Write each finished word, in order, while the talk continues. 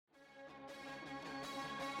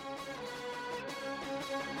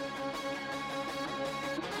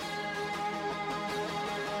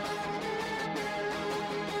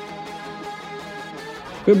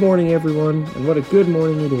Good morning, everyone, and what a good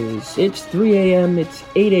morning it is. It's 3 a.m., it's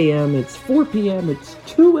 8 a.m., it's 4 p.m., it's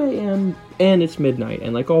 2 a.m., and it's midnight.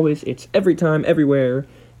 And like always, it's every time, everywhere,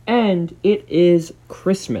 and it is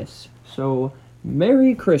Christmas. So,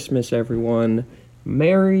 Merry Christmas, everyone.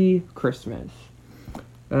 Merry Christmas.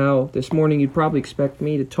 Now, this morning you'd probably expect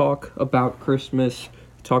me to talk about Christmas,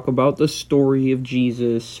 talk about the story of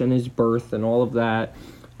Jesus and his birth and all of that.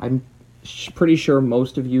 I'm pretty sure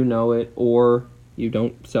most of you know it, or you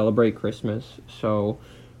don't celebrate Christmas, so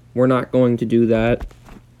we're not going to do that.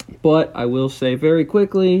 But I will say very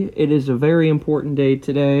quickly, it is a very important day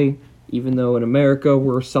today, even though in America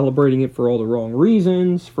we're celebrating it for all the wrong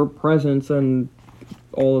reasons, for presents and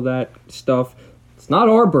all of that stuff. It's not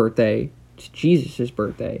our birthday, it's Jesus'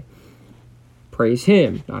 birthday. Praise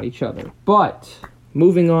him, not each other. But,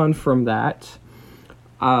 moving on from that,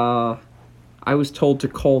 I was told to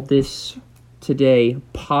call this today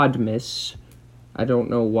Podmas. I don't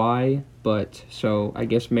know why, but so I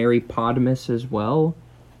guess Merry Podmas as well.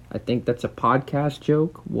 I think that's a podcast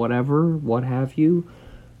joke, whatever, what have you.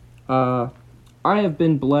 I have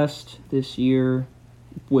been blessed this year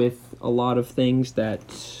with a lot of things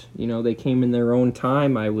that, they came in their own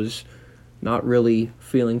time. I was not really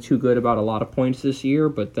feeling too good about a lot of points this year,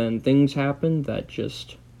 but then things happened that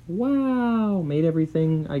just, wow, made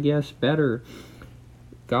everything, I guess, better.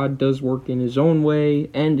 God does work in his own way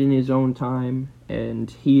and in his own time, and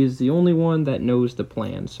he is the only one that knows the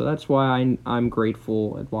plan. So that's why I'm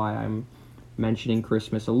grateful and why I'm mentioning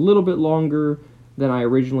Christmas a little bit longer than I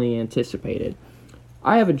originally anticipated.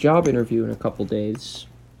 I have a job interview in a couple days.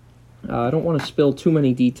 I don't want to spill too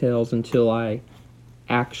many details until I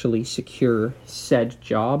actually secure said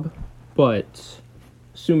job, but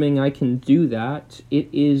assuming I can do that, it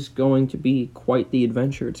is going to be quite the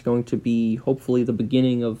adventure. It's going to be hopefully the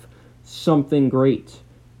beginning of something great.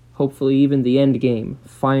 Hopefully even the end game,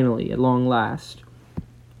 finally, at long last.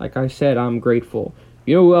 Like I said, I'm grateful.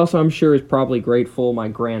 You know who else I'm sure is probably grateful? My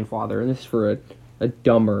grandfather, and this is for a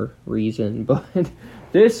dumber reason, but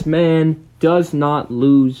this man does not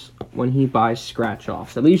lose when he buys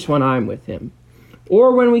scratch-offs, at least when I'm with him.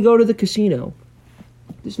 Or when we go to the casino.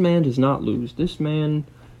 This man does not lose. This man,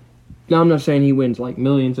 now I'm not saying he wins like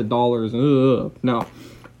millions of dollars, no.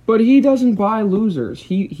 But he doesn't buy losers.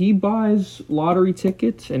 He buys lottery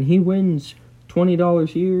tickets and he wins $20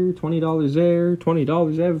 here, $20 there,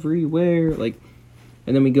 $20 everywhere.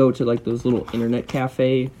 And then we go to like those little internet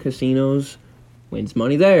cafe casinos, wins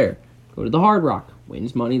money there. Go to the Hard Rock,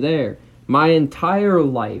 wins money there. My entire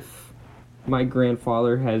life, my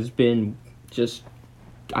grandfather has been just,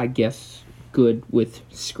 I guess, good with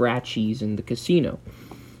scratchies in the casino.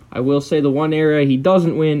 I will say the one area he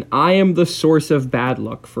doesn't win, I am the source of bad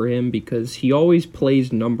luck for him because he always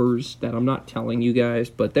plays numbers that I'm not telling you guys,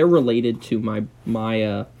 but they're related to my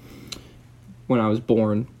when I was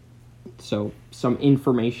born. So some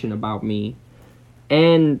information about me.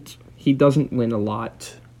 And he doesn't win a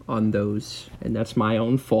lot on those, and that's my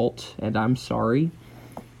own fault, and I'm sorry.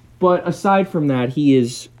 But aside from that, he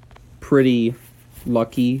is pretty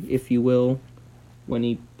lucky, if you will, when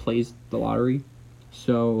he plays the lottery.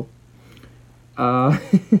 So, I've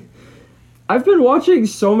been watching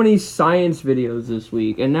so many science videos this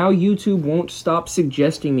week, and now YouTube won't stop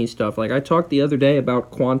suggesting me stuff. Like, I talked the other day about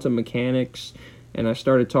quantum mechanics, and I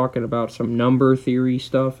started talking about some number theory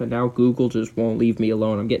stuff, and now Google just won't leave me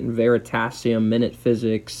alone. I'm getting Veritasium, minute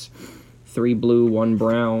physics, 3 blue, 1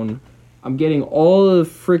 brown. I'm getting all the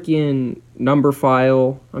freaking number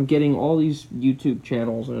file. I'm getting all these YouTube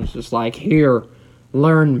channels, and it's just like, here,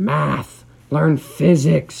 learn math, learn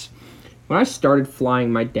physics. When I started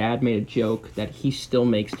flying, my dad made a joke that he still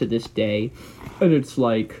makes to this day, and it's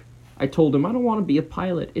like, I told him, I don't want to be a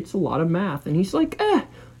pilot. It's a lot of math. And he's like,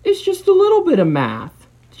 it's just a little bit of math.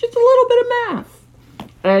 It's just a little bit of math.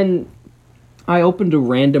 And I opened a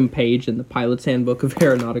random page in the Pilot's Handbook of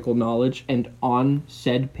Aeronautical Knowledge, and on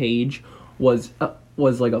said page was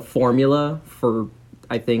like a formula for,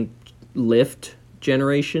 I think, lift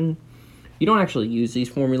generation. You don't actually use these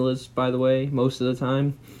formulas, by the way, most of the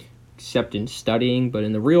time, except in studying, but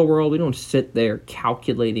in the real world, we don't sit there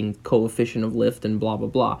calculating coefficient of lift and blah, blah,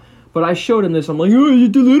 blah. But I showed him this, I'm like, oh,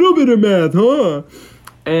 it's a little bit of math, huh?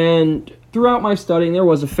 And throughout my studying, there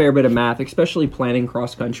was a fair bit of math, especially planning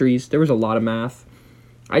cross countries. There was a lot of math.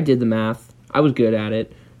 I did the math. I was good at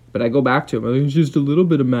it. But I go back to him, I'm like, it's just a little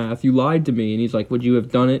bit of math. You lied to me. And he's like, would you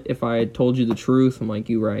have done it if I had told you the truth? I'm like,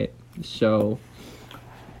 you're right. So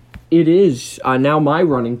it is now my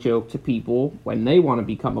running joke to people when they want to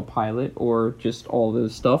become a pilot or just all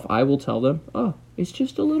this stuff. I will tell them, oh, it's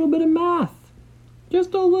just a little bit of math.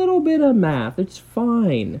 Just a little bit of math. It's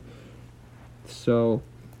fine. So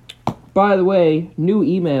By the way, new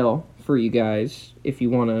email for you guys if you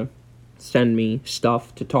want to send me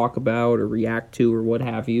stuff to talk about or react to or what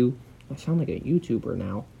have you. I sound like a YouTuber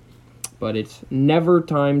now. But it's never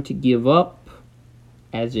time to give up,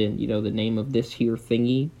 as in, the name of this here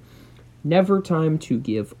thingy. Never time to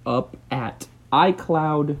give up at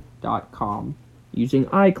iCloud.com. Using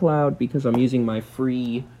iCloud because I'm using my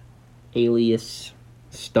free alias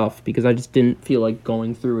stuff because I just didn't feel like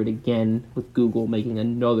going through it again with Google, making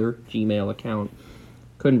another Gmail account.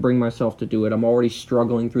 Couldn't bring myself to do it. I'm already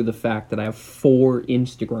struggling through the fact that I have 4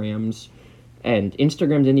 Instagrams, and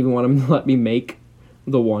Instagram didn't even want to let me make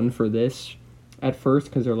the one for this at first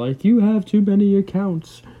because they're like, you have too many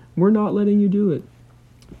accounts. We're not letting you do it.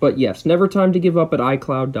 But yes, never time to give up at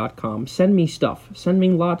iCloud.com. Send me stuff. Send me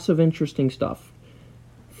lots of interesting stuff.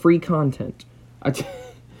 Free content.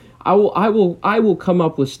 I will come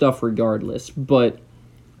up with stuff regardless, but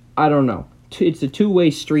I don't know. It's a two-way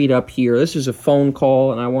street up here. This is a phone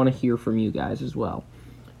call, and I want to hear from you guys as well.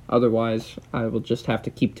 Otherwise, I will just have to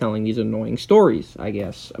keep telling these annoying stories, I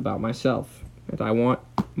guess, about myself. And I want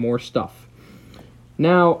more stuff.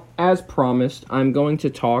 Now, as promised, I'm going to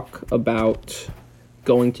talk about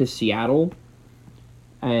going to Seattle.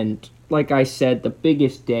 And like I said, the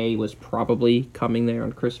biggest day was probably coming there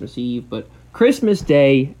on Christmas Eve, but Christmas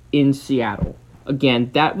Day in Seattle.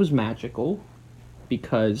 Again, that was magical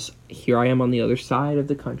because here I am on the other side of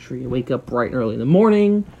the country. I wake up bright and early in the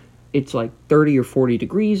morning. It's like 30 or 40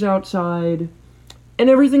 degrees outside, and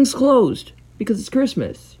everything's closed because it's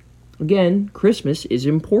Christmas. Again, Christmas is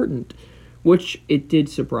important, which it did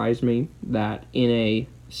surprise me that in a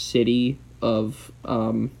city of,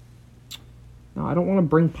 now I don't want to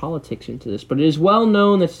bring politics into this, but it is well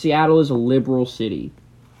known that Seattle is a liberal city.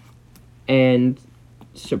 And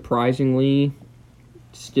surprisingly,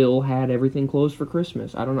 still had everything closed for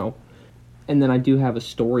Christmas. I don't know. And then I do have a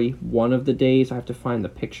story one of the days. I have to find the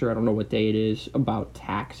picture. I don't know what day it is, about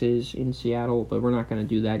taxes in Seattle, but we're not going to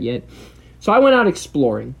do that yet. So I went out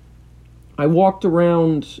exploring. I walked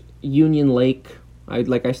around Union Lake.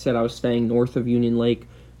 Like I said, I was staying north of Union Lake.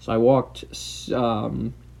 So I walked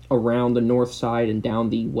around the north side and down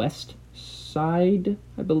the west side,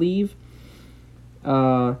 I believe.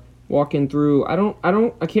 Walking through, I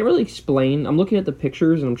can't really explain. I'm looking at the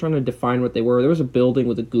pictures and I'm trying to define what they were. There was a building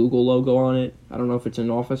with a Google logo on it. I don't know if it's an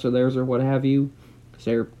office of theirs or what have you, because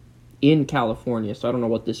they're in California, so I don't know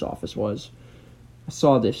what this office was. I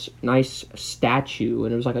saw this nice statue,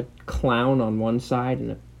 and it was like a clown on one side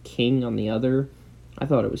and a king on the other. I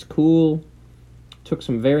thought it was cool. Took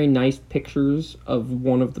some very nice pictures of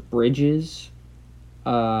one of the bridges.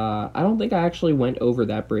 I don't think I actually went over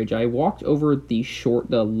that bridge. I walked over the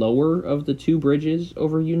lower of the 2 bridges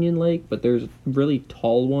over Union Lake, but there's a really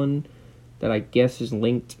tall one that I guess is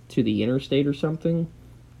linked to the interstate or something.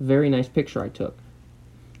 Very nice picture I took.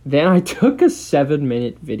 Then I took a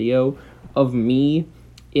 7-minute video of me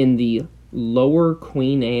in the lower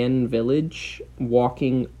Queen Anne village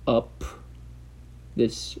walking up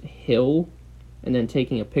this hill and then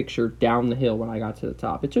taking a picture down the hill when I got to the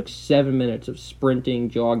top. It took 7 minutes of sprinting,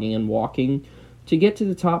 jogging, and walking to get to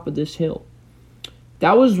the top of this hill.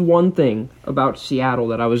 That was one thing about Seattle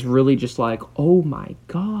that I was really just like, oh my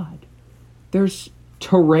god, there's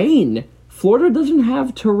terrain. Florida doesn't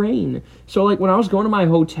have terrain. So like when I was going to my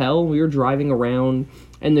hotel, we were driving around,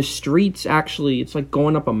 and the streets actually, it's like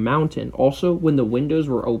going up a mountain. Also, when the windows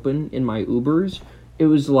were open in my Ubers, it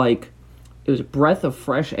was a breath of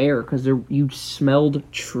fresh air because you smelled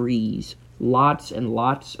trees. Lots and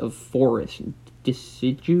lots of forest,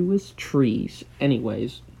 deciduous trees.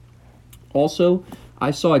 Anyways, also,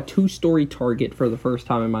 I saw a 2-story Target for the first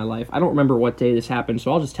time in my life. I don't remember what day this happened,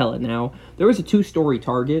 so I'll just tell it now. There was a 2-story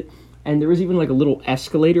Target, and there was even like a little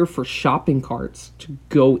escalator for shopping carts to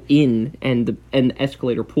go in, and the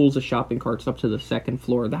escalator pulls the shopping carts up to the 2nd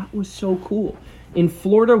floor. That was so cool. In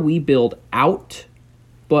Florida, we build out,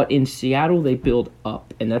 but in Seattle, they build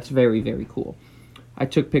up, and that's very, very cool. I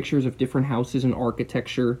took pictures of different houses and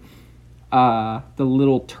architecture. The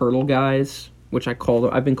little turtle guys, which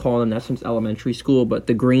I've been calling them that since elementary school, but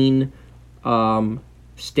the green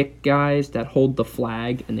stick guys that hold the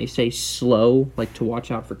flag, and they say slow, like to watch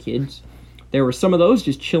out for kids. There were some of those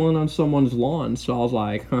just chilling on someone's lawn, so I was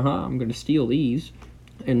like, haha, I'm going to steal these.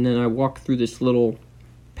 And then I walked through this little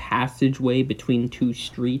passageway between 2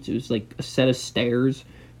 streets. It was like a set of stairs.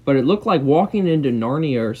 But it looked like walking into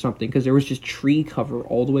Narnia or something because there was just tree cover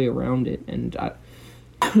all the way around it. And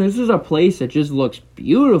this is a place that just looks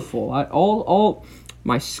beautiful. All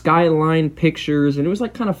my skyline pictures, and it was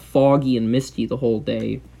like kind of foggy and misty the whole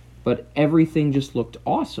day. But everything just looked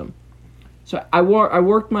awesome. So I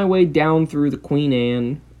worked my way down through the Queen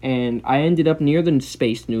Anne And I ended up near the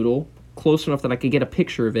Space Noodle, close enough that I could get a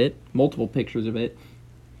picture of it, multiple pictures of it.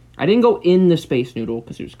 I didn't go in the Space Noodle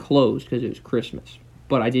because it was closed because it was Christmas,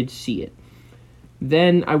 but I did see it.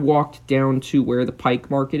 Then I walked down to where the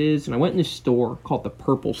Pike Market is, and I went in this store called the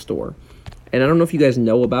Purple Store. And I don't know if you guys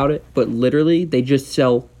know about it, but literally they just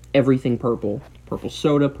sell everything purple. Purple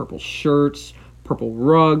soda, purple shirts, purple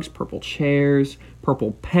rugs, purple chairs,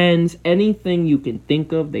 purple pens, anything you can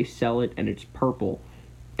think of, they sell it, and it's purple.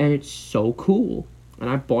 And it's so cool. And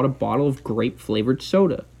I bought a bottle of grape-flavored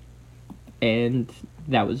soda. And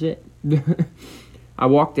that was it. I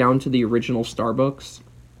walked down to the original Starbucks.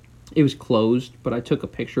 It was closed, but I took a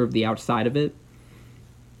picture of the outside of it.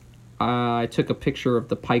 I took a picture of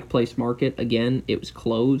the Pike Place Market. Again, it was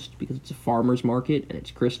closed because it's a farmer's market and it's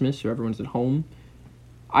Christmas, so everyone's at home.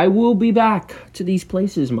 I will be back to these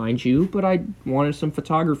places, mind you, but I wanted some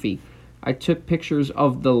photography. I took pictures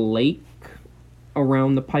of the lake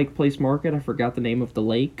around the Pike Place Market. I forgot the name of the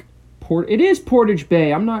lake. It is Portage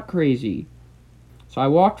Bay. I'm not crazy. So I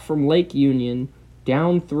walked from Lake Union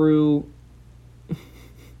down through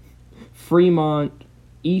Fremont,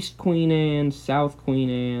 East Queen Anne, South Queen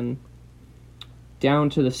Anne, down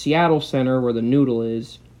to the Seattle Center where the Noodle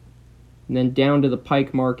is, and then down to the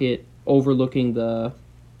Pike Market overlooking the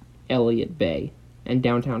Elliott Bay and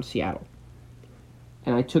downtown Seattle.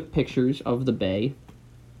 And I took pictures of the bay,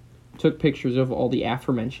 took pictures of all the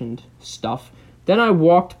aforementioned stuff. Then I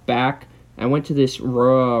walked back. I went to this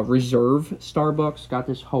Reserve Starbucks, got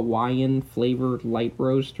this Hawaiian flavored light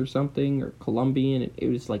roast or something, or Colombian. It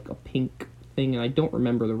was like a pink thing, and I don't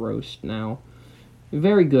remember the roast now.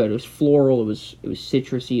 Very good. It was floral. It was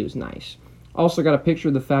citrusy. It was nice. Also got a picture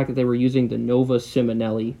of the fact that they were using the Nova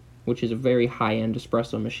Simonelli, which is a very high-end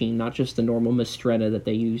espresso machine, not just the normal Mistretta that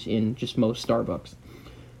they use in just most Starbucks.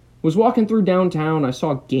 Was walking through downtown. I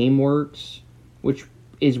saw GameWorks, which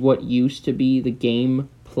is what used to be the game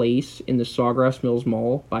place in the Sawgrass Mills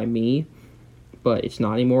Mall by me, but it's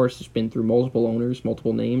not anymore. It's just been through multiple owners,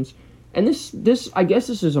 multiple names. And this I guess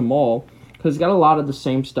this is a mall because it's got a lot of the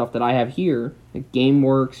same stuff that I have here. Like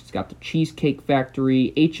GameWorks, it's got the Cheesecake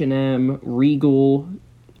Factory, H&M, Regal,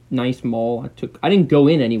 nice mall. I didn't go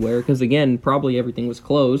in anywhere because again, probably everything was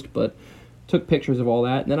closed, but took pictures of all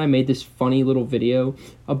that. And then I made this funny little video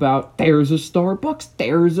about there's a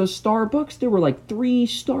Starbucks. There were like 3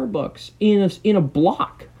 Starbucks in a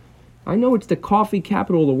block. I know it's the coffee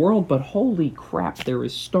capital of the world, but holy crap, there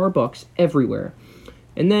is Starbucks everywhere.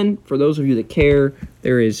 And then, for those of you that care,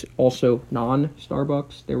 there is also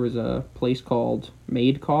non-Starbucks. There was a place called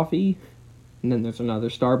Made Coffee, and then there's another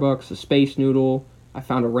Starbucks, a Space Noodle. I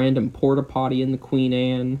found a random porta potty in the Queen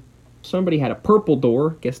Anne. Somebody had a purple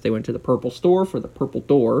door. Guess they went to the purple store for the purple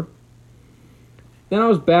door. Then I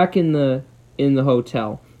was back in the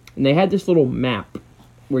hotel, and they had this little map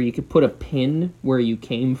where you could put a pin where you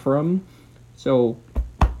came from. So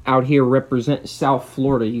out here represent South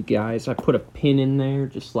Florida, you guys. I put a pin in there,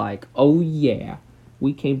 just like, oh yeah,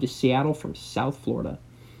 we came to Seattle from South Florida.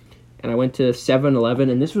 And I went to 7-Eleven,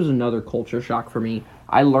 and this was another culture shock for me.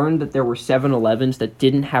 I learned that there were 7-Elevens that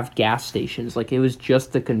didn't have gas stations, like it was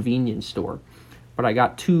just the convenience store. But I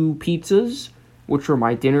got 2 pizzas, which were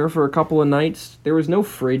my dinner for a couple of nights. There was no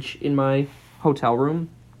fridge in my hotel room,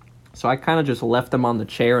 so I kind of just left them on the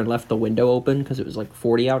chair and left the window open because it was like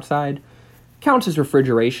 40 outside. Counts as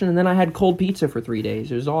refrigeration, and then I had cold pizza for 3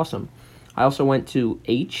 days. It was awesome. I also went to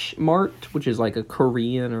H Mart, which is like a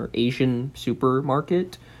Korean or Asian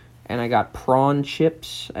supermarket, and I got prawn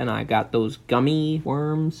chips, and I got those gummy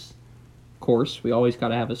worms. Of course, we always got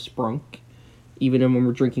to have a sprunk, even when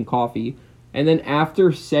we're drinking coffee. And then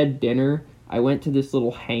after said dinner, I went to this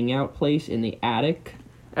little hangout place in the attic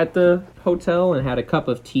at the hotel and had a cup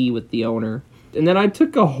of tea with the owner. And then I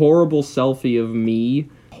took a horrible selfie of me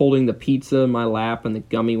holding the pizza in my lap and the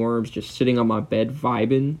gummy worms, just sitting on my bed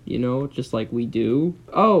vibing, you know, just like we do.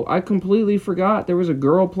 Oh, I completely forgot. There was a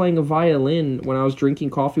girl playing a violin when I was drinking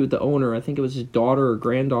coffee with the owner. I think it was his daughter or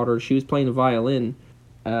granddaughter. She was playing a violin.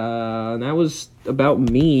 And that was about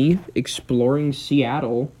me exploring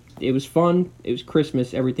Seattle. It was fun. It was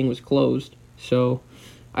Christmas. Everything was closed. So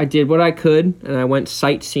I did what I could, and I went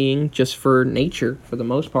sightseeing just for nature for the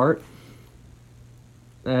most part.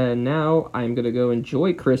 And now I'm going to go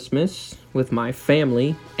enjoy Christmas with my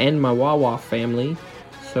family and my Wawa family.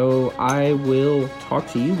 So I will talk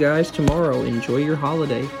to you guys tomorrow. Enjoy your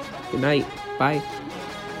holiday. Good night. Bye.